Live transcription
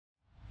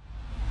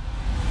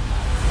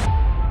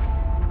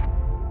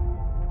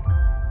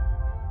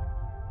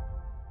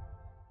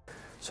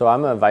So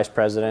I'm a vice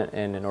president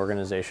in an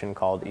organization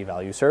called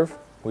Evalueserve.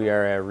 We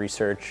are a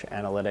research,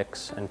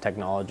 analytics, and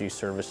technology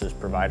services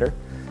provider.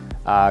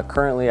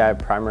 Currently, I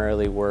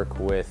primarily work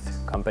with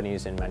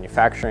companies in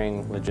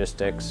manufacturing,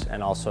 logistics,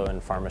 and also in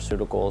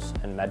pharmaceuticals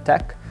and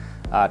medtech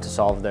to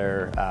solve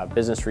their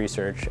business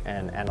research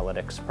and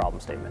analytics problem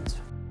statements.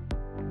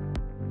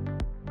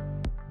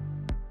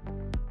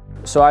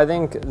 So I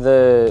think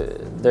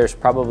there's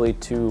probably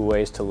two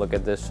ways to look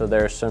at this. So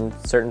there are some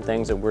certain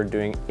things that we're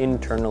doing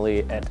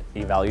internally at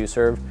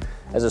Evalueserve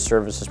as a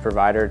services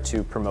provider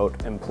to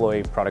promote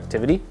employee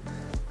productivity.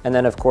 And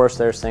then of course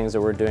there's things that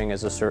we're doing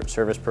as a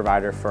service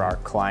provider for our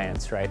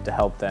clients, right, to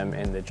help them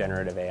in the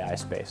generative AI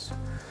space.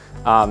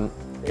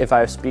 If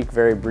I speak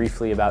very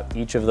briefly about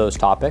each of those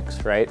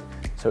topics, right,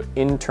 so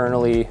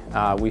internally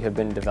we have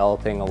been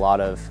developing a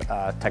lot of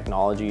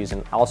technologies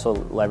and also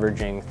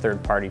leveraging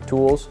third-party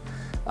tools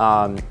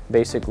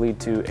basically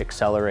to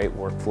accelerate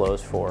workflows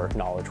for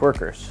knowledge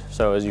workers.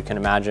 So as you can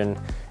imagine,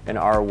 in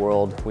our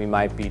world, we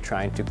might be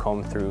trying to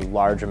comb through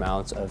large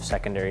amounts of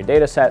secondary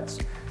data sets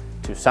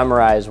to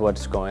summarize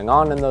what's going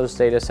on in those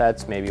data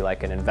sets, maybe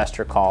like an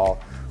investor call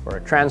or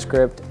a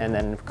transcript, and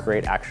then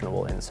create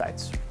actionable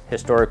insights.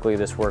 Historically,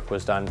 this work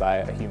was done by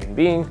a human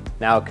being.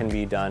 Now it can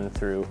be done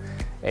through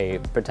a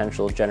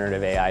potential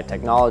generative AI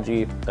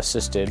technology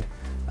assisted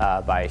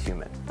by a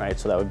human, right?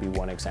 So that would be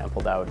one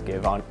example that I would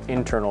give on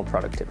internal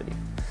productivity.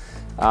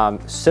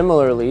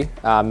 Similarly,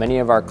 many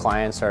of our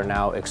clients are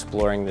now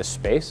exploring this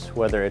space,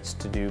 whether it's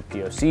to do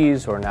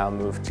POCs or now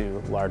move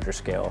to larger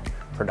scale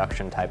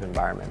production type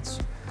environments.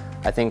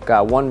 I think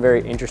one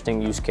very interesting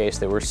use case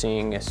that we're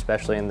seeing,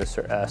 especially in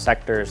the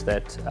sectors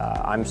that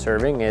I'm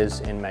serving,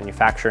 is in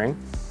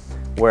manufacturing,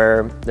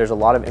 where there's a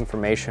lot of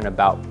information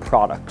about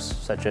products,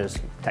 such as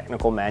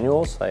technical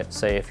manuals. Let's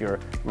say if your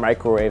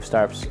microwave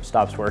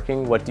stops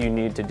working, what do you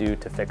need to do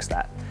to fix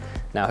that?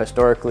 Now,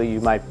 historically,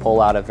 you might pull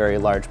out a very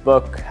large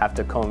book, have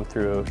to comb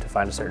through to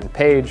find a certain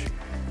page,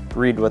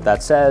 read what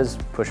that says,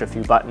 push a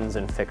few buttons,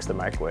 and fix the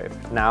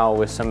microwave. Now,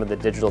 with some of the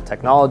digital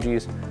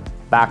technologies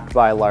backed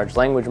by large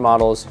language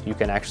models, you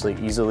can actually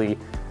easily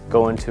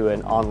go into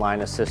an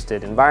online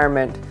assisted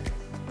environment,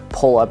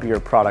 pull up your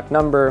product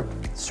number,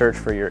 search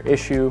for your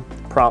issue,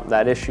 prompt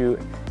that issue,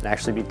 and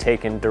actually be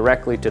taken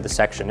directly to the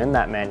section in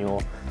that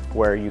manual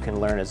where you can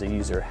learn as a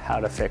user how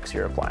to fix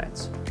your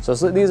appliance. So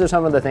these are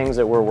some of the things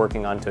that we're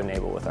working on to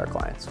enable with our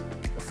clients.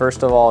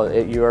 First of all,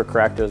 you are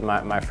correct. It was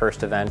my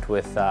first event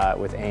with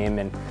AIM,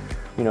 and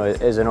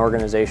as an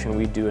organization,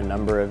 we do a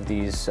number of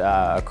these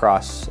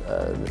across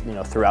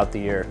throughout the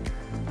year.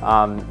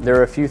 There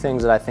are a few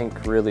things that I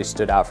think really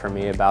stood out for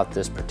me about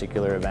this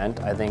particular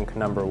event. I think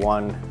number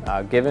one,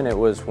 given it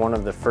was one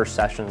of the first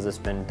sessions that's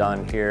been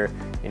done here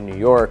in New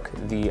York,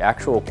 the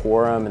actual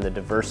quorum and the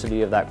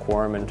diversity of that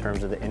quorum in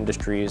terms of the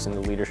industries and the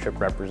leadership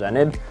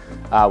represented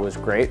was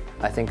great.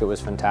 I think it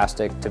was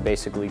fantastic to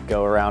basically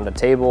go around a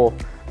table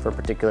for a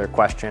particular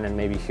question and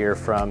maybe hear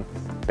from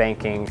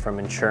banking, from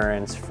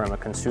insurance, from a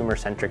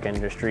consumer-centric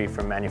industry,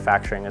 from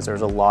manufacturing, as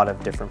there's a lot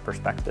of different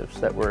perspectives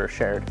that were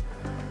shared.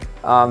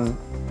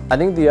 I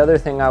think the other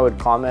thing I would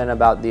comment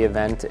about the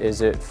event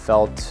is it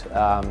felt,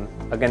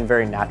 again,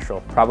 very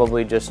natural,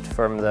 probably just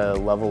from the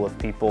level of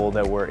people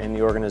that were in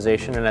the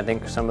organization, and I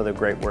think some of the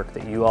great work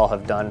that you all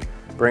have done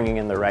bringing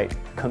in the right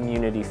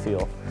community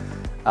feel.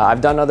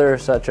 I've done other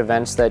such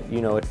events that,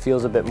 it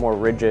feels a bit more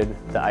rigid,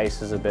 the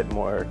ice is a bit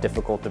more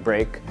difficult to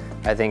break.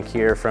 I think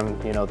here from,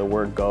 the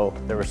word go,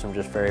 there were some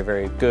just very,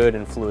 very good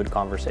and fluid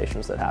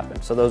conversations that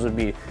happened. So those would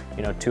be,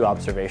 two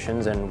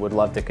observations, and would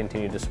love to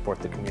continue to support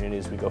the community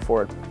as we go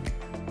forward.